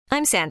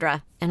I'm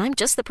Sandra, and I'm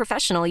just the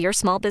professional your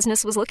small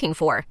business was looking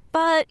for.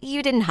 But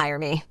you didn't hire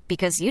me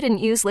because you didn't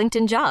use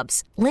LinkedIn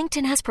Jobs.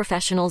 LinkedIn has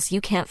professionals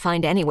you can't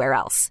find anywhere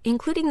else,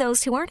 including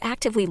those who aren't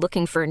actively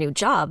looking for a new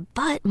job,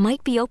 but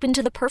might be open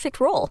to the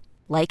perfect role,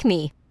 like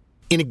me.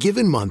 In a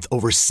given month,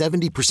 over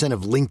 70%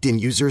 of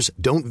LinkedIn users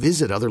don't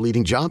visit other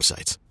leading job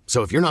sites.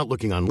 So if you're not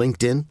looking on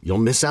LinkedIn, you'll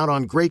miss out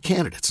on great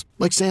candidates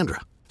like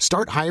Sandra.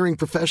 Start hiring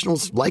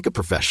professionals like a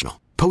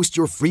professional. Post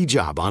your free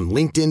job on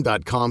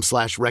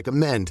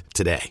linkedin.com/recommend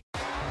today.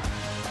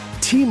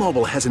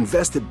 T-Mobile has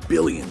invested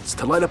billions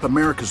to light up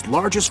America's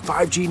largest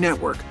 5G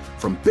network,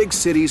 from big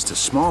cities to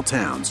small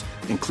towns,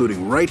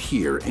 including right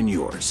here in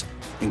yours.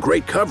 And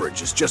great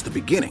coverage is just the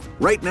beginning.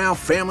 Right now,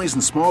 families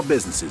and small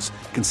businesses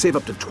can save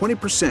up to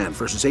 20%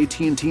 versus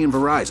AT&T and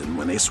Verizon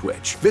when they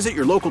switch. Visit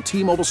your local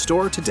T-Mobile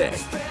store today.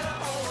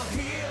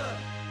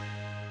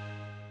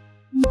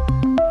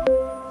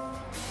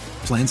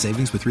 Plan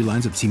savings with 3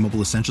 lines of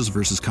T-Mobile Essentials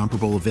versus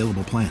comparable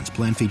available plans.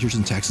 Plan features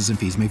and taxes and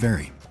fees may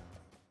vary.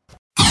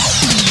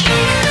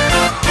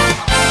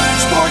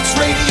 Sports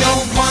Radio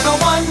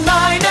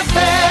 101.9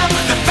 FM,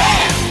 The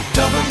Fan,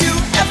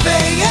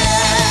 WFAN.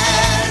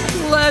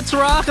 Let's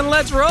rock and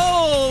let's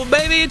roll,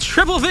 baby. It's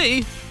Triple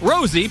V,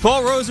 Rosie,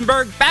 Paul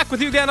Rosenberg, back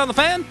with you again on The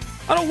Fan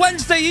on a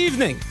Wednesday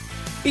evening,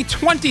 the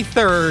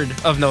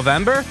 23rd of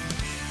November,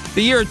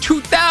 the year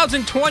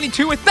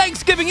 2022, with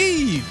Thanksgiving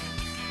Eve.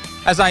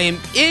 As I am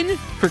in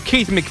for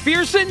Keith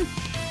McPherson,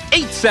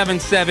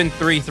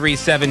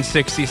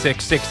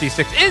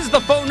 877-337-6666 is the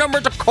phone number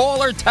to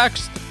call or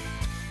text.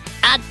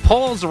 At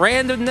Paul's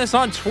Randomness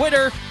on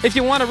Twitter. If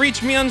you want to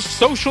reach me on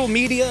social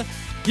media,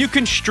 you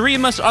can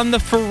stream us on the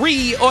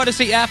free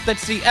Odyssey app.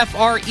 That's the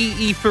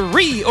Free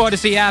free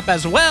Odyssey app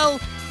as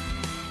well.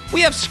 We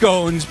have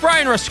Scones,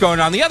 Brian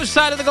Ruscone on the other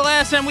side of the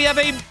glass, and we have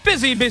a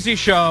busy, busy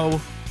show.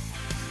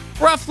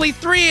 Roughly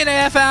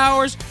 3.5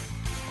 hours.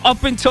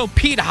 Up until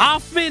Pete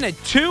Hoffman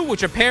at 2,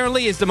 which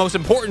apparently is the most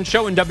important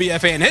show in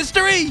WFAN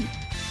history.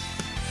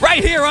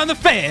 Right here on The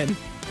Fan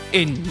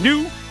in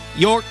New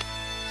York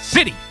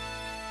City.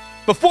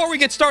 Before we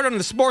get started on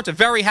the sports, a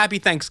very happy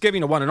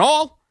Thanksgiving to one and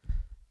all.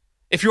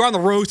 If you're on the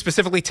road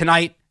specifically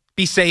tonight,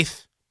 be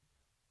safe.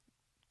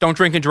 Don't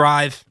drink and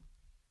drive.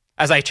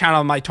 As I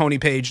channel my Tony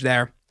page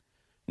there.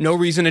 No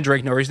reason to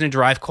drink, no reason to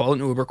drive. Call an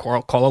Uber,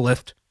 call a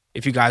Lyft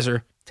if you guys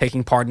are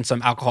taking part in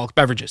some alcoholic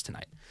beverages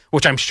tonight,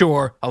 which I'm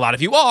sure a lot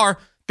of you are.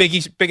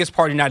 Biggest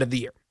party night of the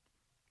year.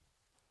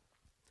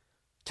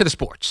 To the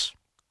sports.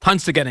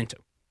 Tons to get into.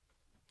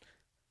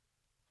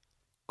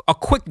 A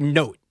quick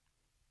note.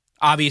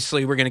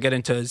 Obviously, we're going to get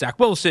into Zach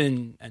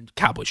Wilson and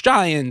Cowboys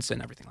Giants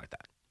and everything like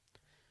that.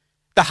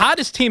 The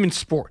hottest team in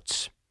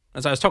sports,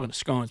 as I was talking to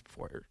Scones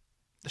before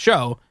the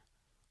show,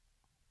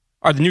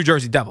 are the New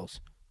Jersey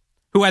Devils,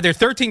 who had their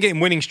 13-game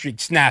winning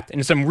streak snapped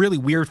in some really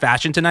weird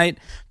fashion tonight.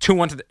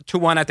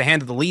 2-1 at the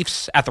hand of the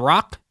Leafs at the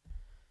Rock.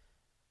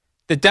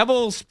 The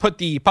Devils put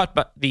the puck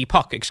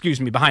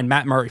behind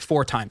Matt Murray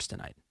 4 times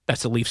tonight.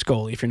 That's the Leafs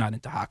goalie if you're not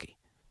into hockey.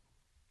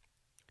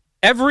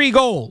 Every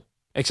goal,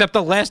 except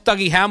the last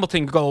Dougie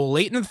Hamilton goal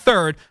late in the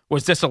third,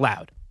 was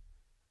disallowed.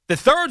 The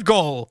third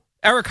goal,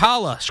 Eric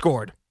Haula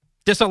scored.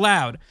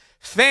 Disallowed.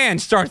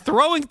 Fans start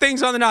throwing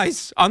things on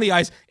the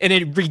ice in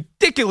a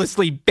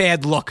ridiculously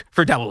bad look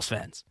for Devils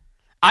fans.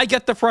 I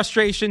get the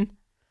frustration,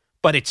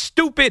 but it's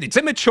stupid, it's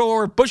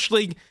immature, Bush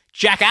League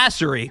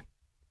jackassery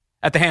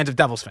at the hands of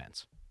Devils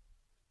fans.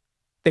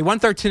 They won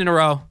 13 in a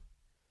row.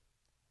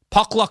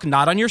 Puck luck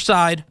not on your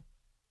side.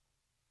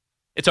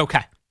 It's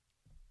okay.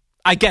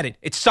 I get it.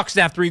 It sucks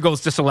to have 3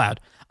 goals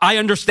disallowed. I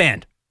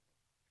understand.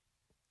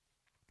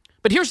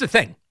 But here's the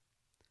thing.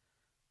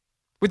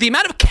 With the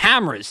amount of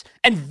cameras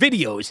and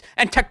videos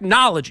and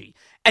technology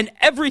and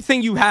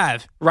everything you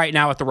have right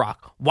now at the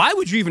Rock, why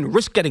would you even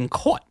risk getting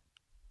caught?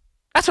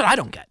 That's what I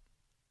don't get.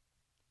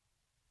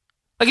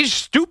 Like, it's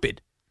just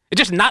stupid. It's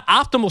just not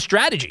optimal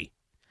strategy.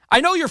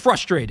 I know you're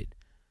frustrated.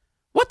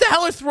 What the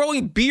hell are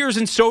throwing beers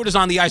and sodas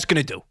on the ice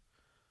going to do?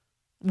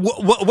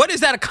 What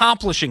is that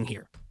accomplishing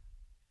here?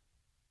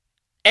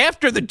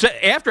 After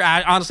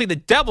honestly, the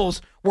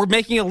Devils were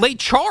making a late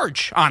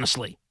charge,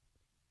 honestly.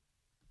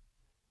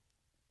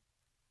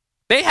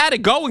 They had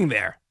it going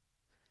there.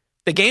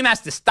 The game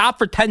has to stop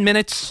for 10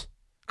 minutes,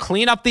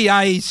 clean up the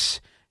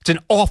ice. It's an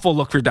awful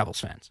look for Devils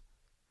fans.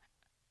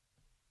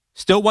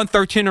 Still won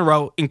 13 in a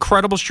row.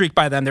 Incredible streak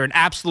by them. They're an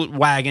absolute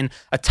wagon.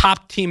 A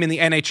top team in the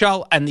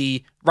NHL, and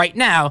right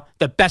now,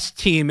 the best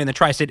team in the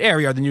tri-state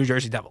area are the New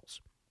Jersey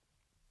Devils.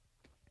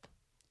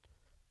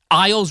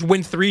 Isles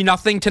win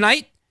 3-0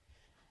 tonight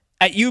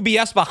at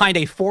UBS behind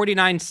a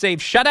 49-save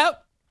shutout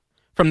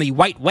from the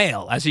White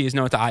Whale, as he is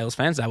known to Isles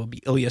fans. That would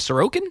be Ilya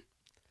Sorokin.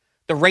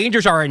 The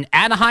Rangers are in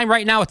Anaheim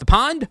right now at the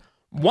Pond.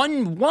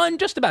 1-1,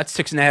 just about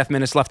 6.5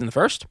 minutes left in the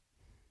first.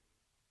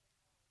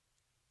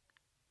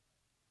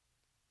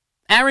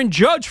 Aaron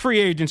Judge free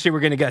agency we're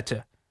going to get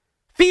to.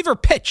 Fever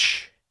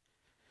pitch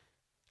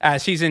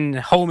as he's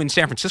home in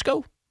San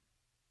Francisco,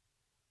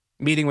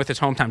 meeting with his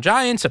hometown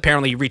Giants.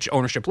 Apparently he reached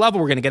ownership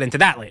level. We're going to get into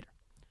that later.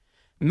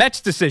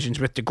 Mets decisions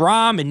with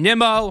DeGrom and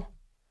Nimmo.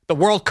 The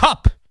World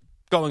Cup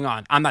going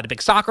on. I'm not a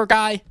big soccer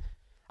guy.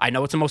 I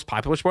know it's the most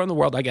popular sport in the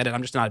world. I get it.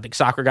 I'm just not a big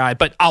soccer guy.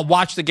 But I'll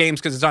watch the games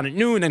because it's on at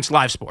noon and it's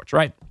live sports,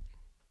 right?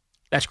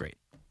 That's great.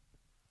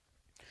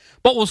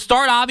 But we'll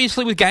start,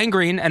 obviously, with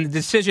gangrene and the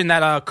decision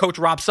that Coach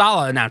Rob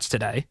Saleh announced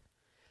today.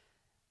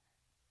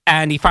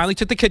 And he finally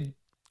took the kid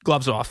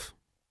gloves off,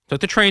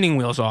 took the training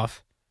wheels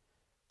off,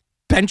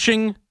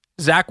 benching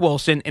Zach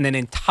Wilson in an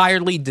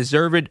entirely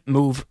deserved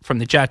move from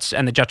the Jets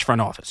and the Jets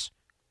front office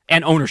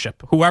and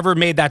ownership. Whoever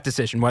made that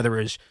decision, whether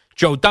it was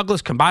Joe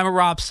Douglas combined with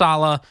Rob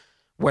Saleh,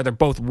 whether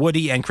both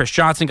Woody and Chris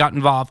Johnson got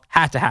involved,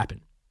 had to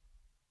happen.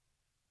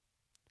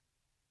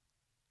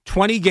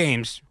 20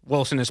 games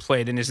Wilson has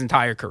played in his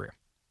entire career.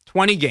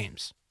 20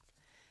 games.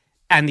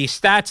 And the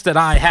stats that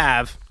I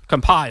have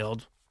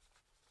compiled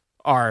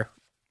are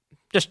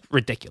just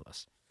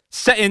ridiculous.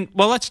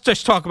 Well, let's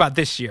just talk about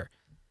this year.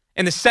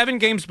 In the 7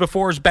 games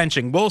before his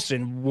benching,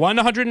 Wilson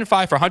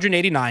 105 for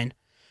 189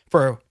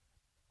 for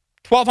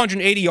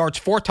 1,280 yards,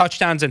 4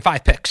 touchdowns, and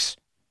 5 picks.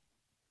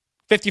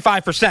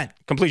 55%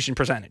 completion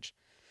percentage.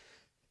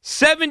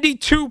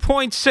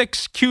 72.6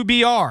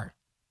 QBR.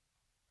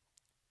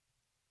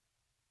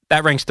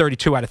 That ranks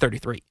 32 out of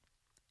 33.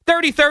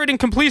 33rd in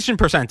completion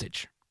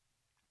percentage.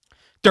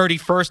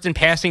 31st in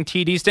passing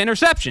TDs to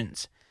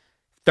interceptions.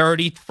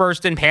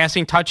 31st in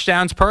passing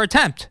touchdowns per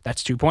attempt.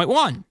 That's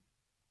 2.1.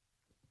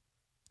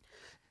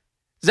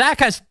 Zach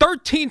has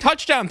 13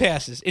 touchdown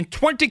passes in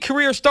 20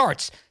 career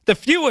starts, the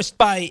fewest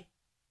by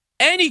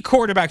any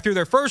quarterback through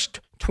their first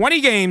 20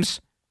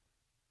 games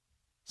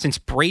since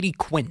Brady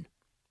Quinn.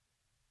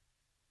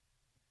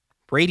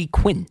 Brady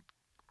Quinn.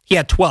 He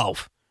had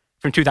 12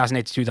 from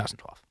 2008 to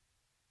 2012.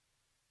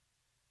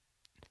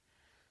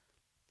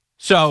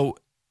 So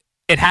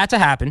it had to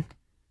happen.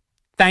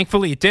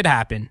 Thankfully, it did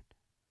happen.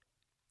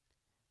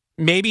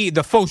 Maybe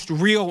the first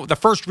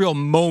real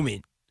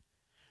moment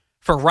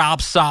for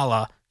Rob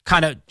Saleh,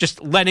 kind of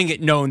just letting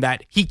it known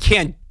that we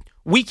can't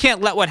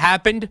let what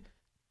happened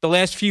the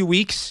last few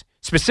weeks,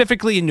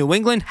 specifically in New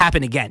England,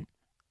 happen again.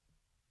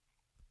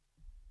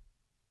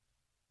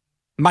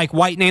 Mike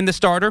White named the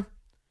starter,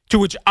 to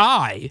which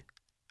I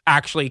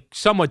actually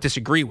somewhat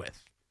disagree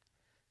with.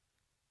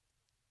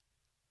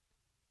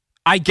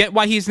 I get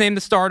why he's named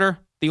the starter.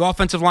 The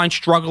offensive line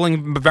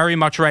struggling very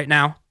much right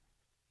now.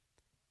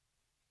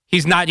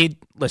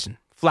 Listen,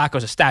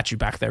 Flacco's a statue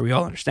back there. We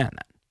all understand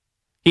that.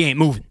 He ain't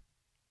moving.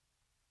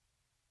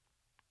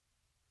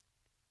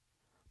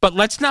 But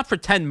let's not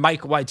pretend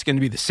Mike White's going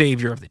to be the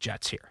savior of the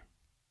Jets here.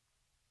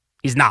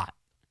 He's not.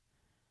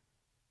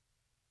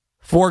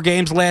 4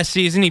 games last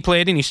season he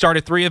played in. He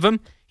started 3 of them.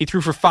 He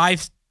threw for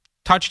 5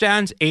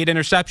 touchdowns, 8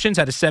 interceptions,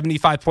 had a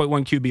 75.1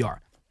 QBR.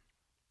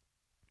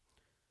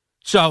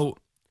 So,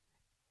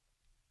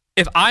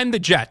 if I'm the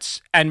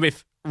Jets, and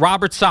if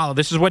Robert Saleh,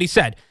 this is what he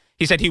said.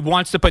 He said he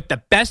wants to put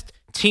the best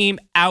team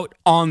out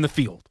on the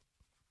field.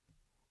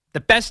 The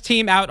best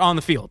team out on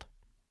the field.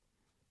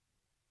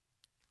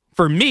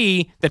 For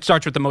me, that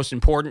starts with the most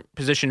important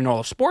position in all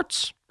of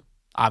sports.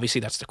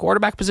 Obviously, that's the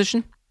quarterback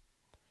position.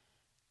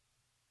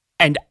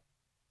 And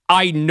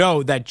I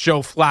know that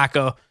Joe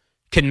Flacco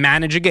can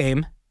manage a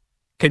game,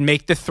 can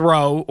make the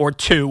throw or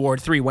 2 or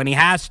 3 when he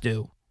has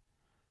to.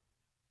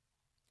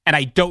 And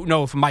I don't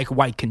know if Mike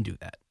White can do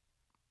that.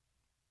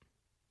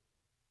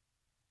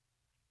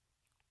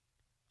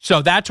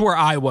 So that's where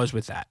I was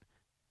with that.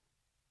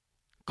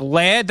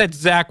 Glad that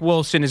Zach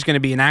Wilson is going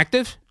to be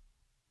inactive,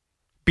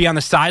 be on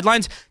the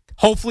sidelines.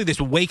 Hopefully this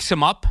wakes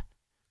him up,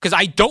 because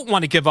I don't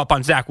want to give up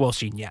on Zach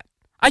Wilson yet.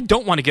 I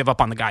don't want to give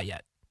up on the guy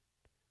yet.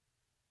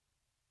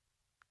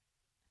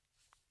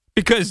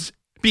 Because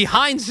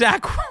behind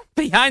Zach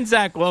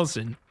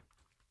Wilson,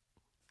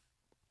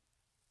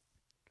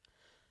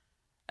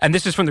 and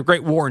this is from the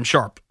great Warren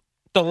Sharp,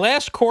 the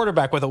last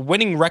quarterback with a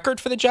winning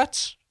record for the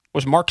Jets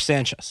was Mark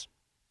Sanchez.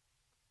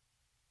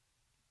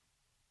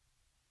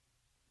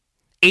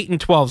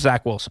 8-12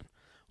 Zach Wilson.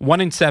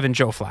 1-7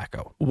 Joe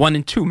Flacco.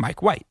 1-2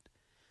 Mike White.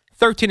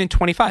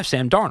 13-25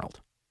 Sam Darnold.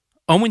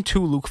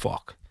 0-2 Luke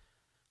Falk.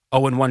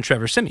 0-1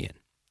 Trevor Siemian.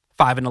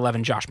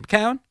 5-11 Josh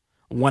McCown.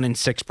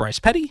 1-6 Bryce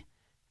Petty.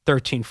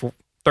 13 for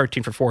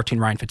 14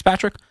 Ryan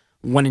Fitzpatrick.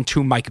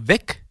 1-2 Mike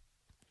Vick.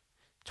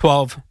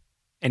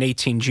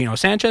 12-18 Geno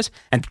Sanchez.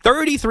 And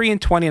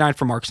 33-29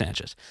 for Mark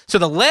Sanchez. So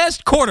the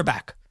last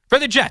quarterback for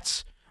the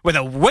Jets with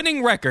a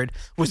winning record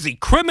was the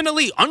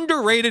criminally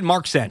underrated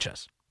Mark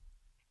Sanchez.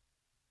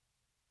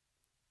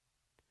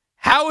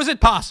 How is it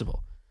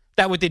possible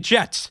that with the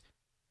Jets'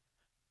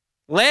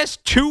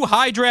 last 2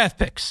 high draft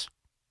picks,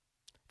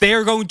 they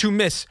are going to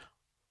miss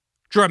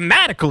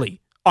dramatically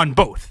on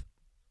both?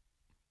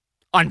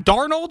 On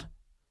Darnold,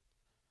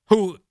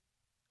 who,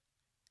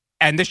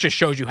 and this just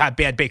shows you how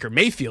bad Baker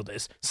Mayfield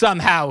is,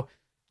 somehow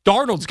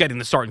Darnold's getting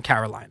the start in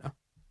Carolina.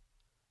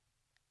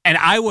 And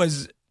I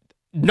was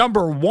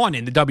number 1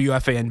 in the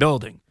WFAN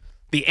building,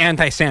 the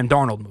anti-Sam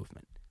Darnold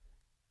movement.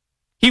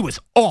 He was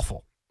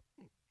awful.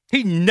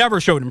 He never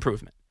showed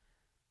improvement.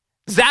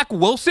 Zach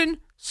Wilson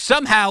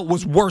somehow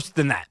was worse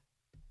than that.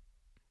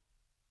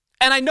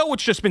 And I know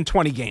it's just been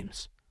 20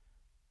 games.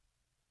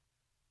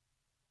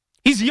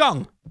 He's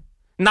young.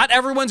 Not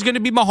everyone's going to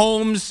be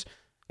Mahomes.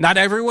 Not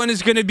everyone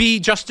is going to be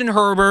Justin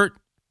Herbert.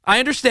 I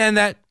understand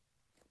that.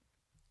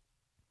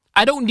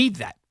 I don't need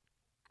that.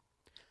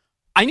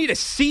 I need a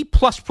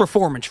C-plus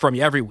performance from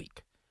you every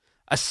week.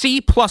 A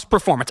C-plus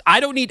performance. I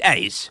don't need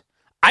A's.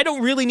 I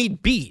don't really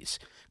need B's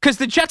because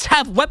the Jets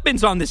have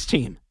weapons on this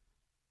team.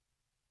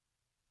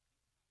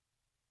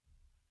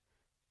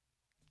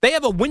 They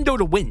have a window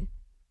to win.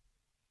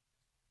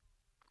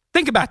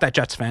 Think about that,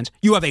 Jets fans.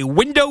 You have a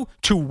window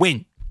to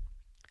win.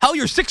 Hell,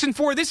 you're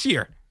 6-4 this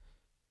year.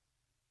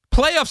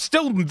 Playoffs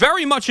still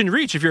very much in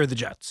reach if you're the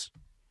Jets.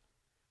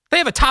 They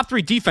have a top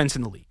 3 defense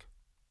in the league.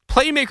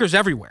 Playmakers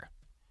everywhere.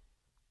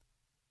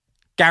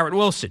 Garrett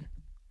Wilson.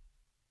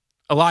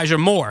 Elijah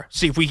Moore.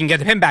 See if we can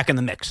get him back in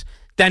the mix.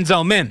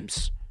 Denzel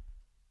Mims.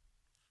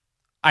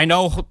 I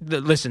know,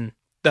 listen,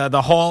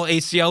 the Hall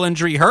ACL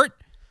injury hurt,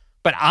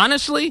 but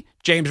honestly,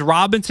 James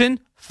Robinson,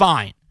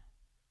 fine.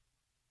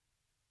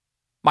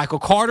 Michael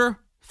Carter,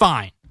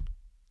 fine.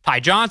 Ty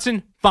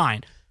Johnson,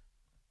 fine.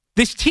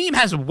 This team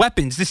has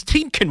weapons. This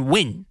team can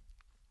win.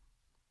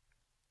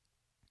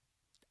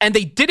 And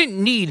they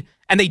didn't need,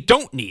 and they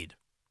don't need,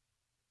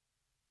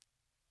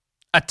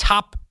 a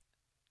top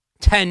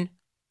 10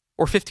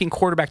 or 15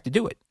 quarterback to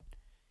do it.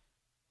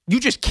 You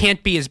just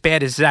can't be as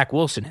bad as Zach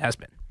Wilson has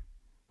been.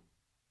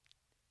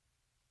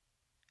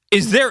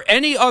 Is there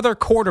any other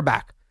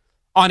quarterback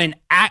on an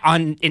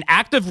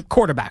active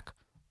quarterback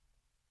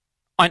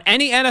on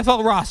any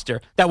NFL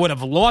roster that would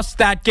have lost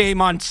that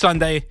game on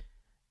Sunday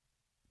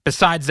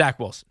besides Zach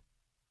Wilson?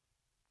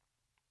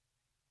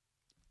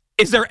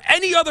 Is there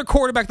any other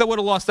quarterback that would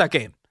have lost that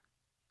game?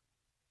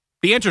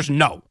 The answer is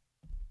no.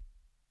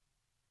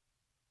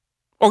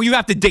 Or you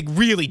have to dig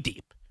really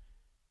deep.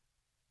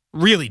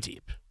 Really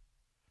deep.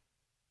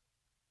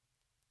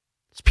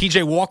 Does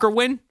PJ Walker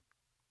win?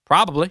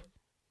 Probably.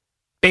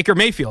 Baker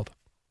Mayfield?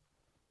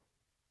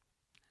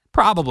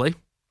 Probably.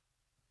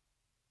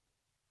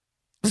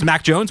 Does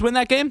Mac Jones win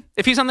that game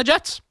if he's on the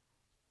Jets?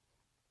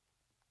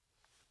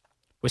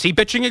 Was he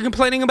bitching and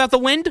complaining about the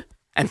wind?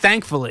 And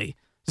thankfully,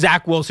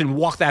 Zach Wilson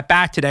walked that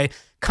back today,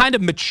 kind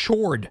of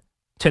matured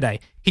today.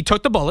 He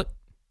took the bullet,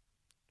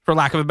 for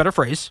lack of a better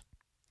phrase.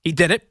 He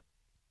did it.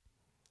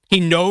 He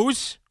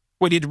knows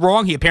what he did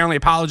wrong. He apparently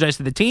apologized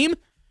to the team.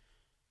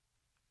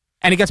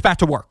 And he gets back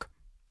to work.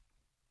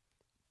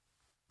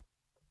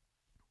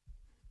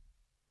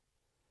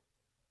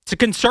 It's a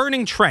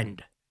concerning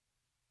trend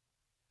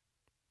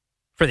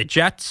for the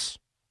Jets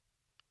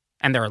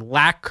and their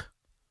lack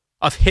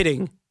of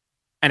hitting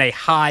on a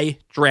high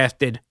draft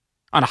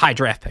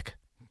pick,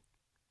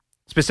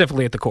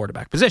 specifically at the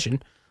quarterback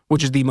position,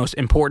 which is the most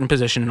important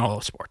position in all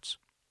of sports.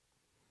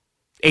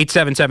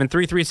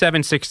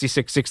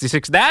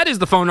 877-337-6666. That is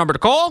the phone number to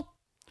call.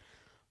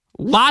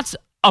 Lots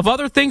of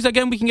other things,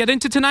 again, we can get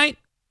into tonight.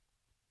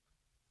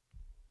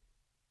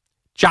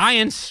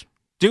 Giants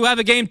do have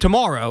a game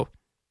tomorrow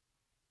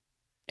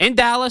in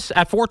Dallas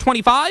at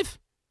 4:25.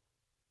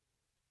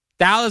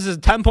 Dallas is a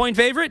 10-point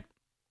favorite.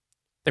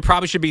 They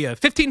probably should be a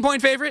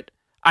 15-point favorite.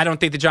 I don't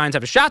think the Giants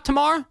have a shot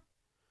tomorrow.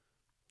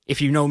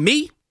 If you know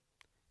me,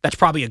 that's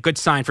probably a good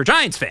sign for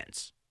Giants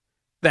fans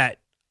that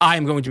I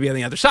am going to be on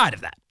the other side of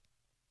that.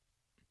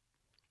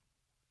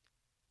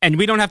 And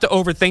we don't have to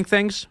overthink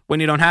things when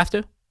you don't have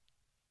to.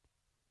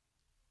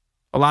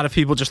 A lot of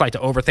people just like to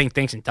overthink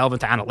things and delve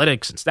into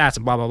analytics and stats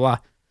and blah, blah, blah.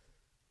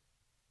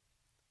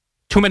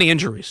 Too many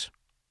injuries.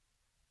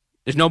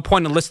 There's no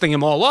point in listing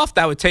them all off.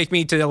 That would take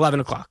me to 11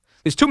 o'clock.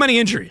 There's too many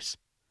injuries.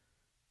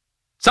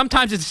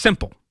 Sometimes it's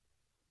simple.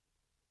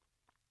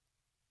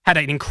 Had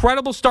an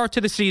incredible start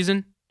to the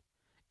season.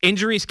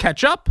 Injuries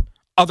catch up.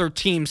 Other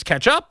teams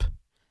catch up.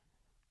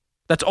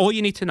 That's all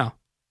you need to know.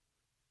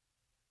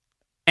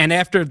 And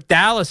after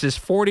Dallas's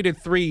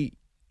 40-3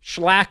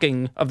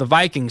 shellacking of the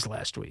Vikings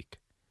last week,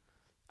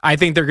 I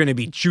think they're going to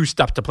be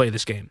juiced up to play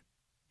this game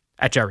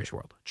at Jerry's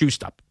World.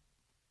 Juiced up.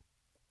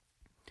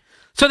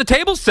 So the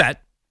table's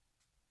set.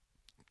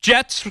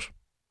 Jets,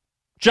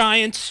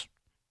 Giants,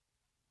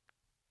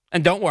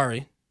 and don't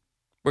worry,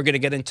 we're going to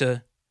get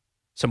into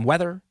some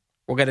weather.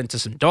 We'll get into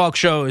some dog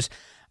shows.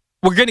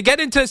 We're going to get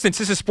into, since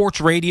this is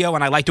sports radio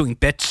and I like doing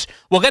bits,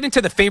 we'll get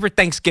into the favorite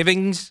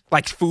Thanksgivings,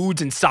 like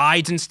foods and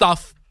sides and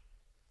stuff.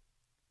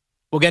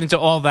 We'll get into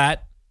all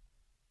that.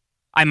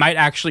 I might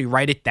actually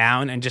write it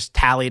down and just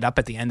tally it up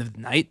at the end of the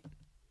night.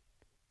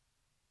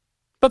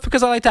 But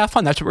because I like to have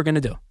fun, that's what we're going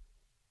to do.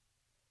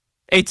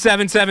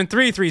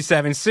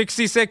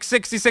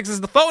 877-337-6666 is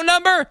the phone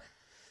number.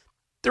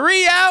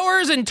 3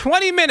 hours and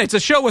 20 minutes, a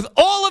show with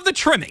all of the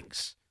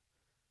trimmings.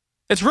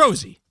 It's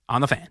Rosie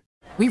on the Fan.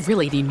 We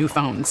really need new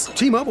phones.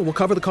 T-Mobile will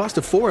cover the cost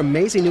of 4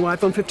 amazing new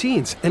iPhone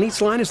 15s, and each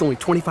line is only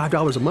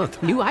 $25 a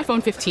month. New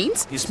iPhone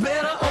 15s? It's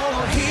better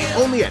over here.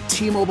 Only at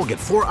T-Mobile, get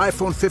 4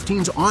 iPhone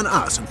 15s on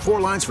us and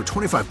 4 lines for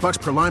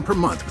 $25 per line per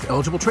month with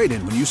eligible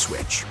trade-in when you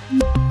switch.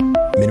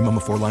 Minimum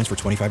of 4 lines for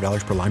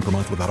 $25 per line per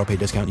month with autopay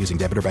discount using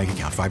debit or bank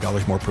account.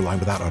 $5 more per line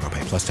without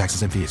autopay, plus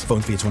taxes and fees. Phone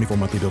fee at 24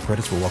 monthly bill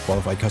credits for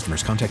well-qualified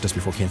customers. Contact us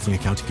before canceling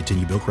account to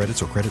continue bill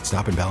credits or credit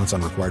stop and balance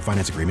on required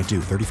finance agreement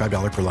due.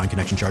 $35 per line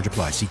connection charge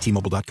applies. See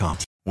T-Mobile.com.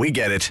 We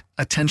get it.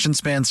 Attention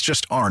spans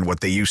just aren't what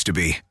they used to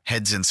be.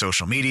 Heads in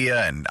social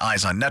media and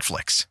eyes on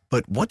Netflix.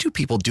 But what do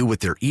people do with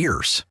their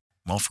ears?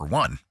 Well, for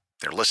one,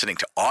 they're listening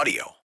to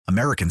audio.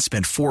 Americans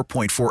spend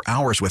 4.4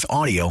 hours with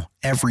audio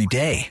every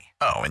day.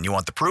 Oh, and you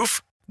want the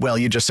proof? Well,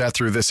 you just sat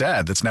through this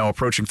ad that's now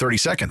approaching 30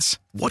 seconds.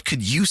 What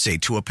could you say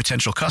to a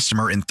potential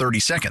customer in 30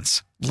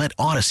 seconds? Let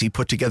Odyssey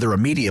put together a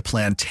media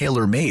plan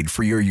tailor-made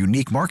for your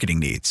unique marketing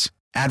needs.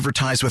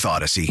 Advertise with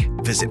Odyssey.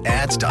 Visit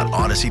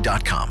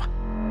ads.odyssey.com.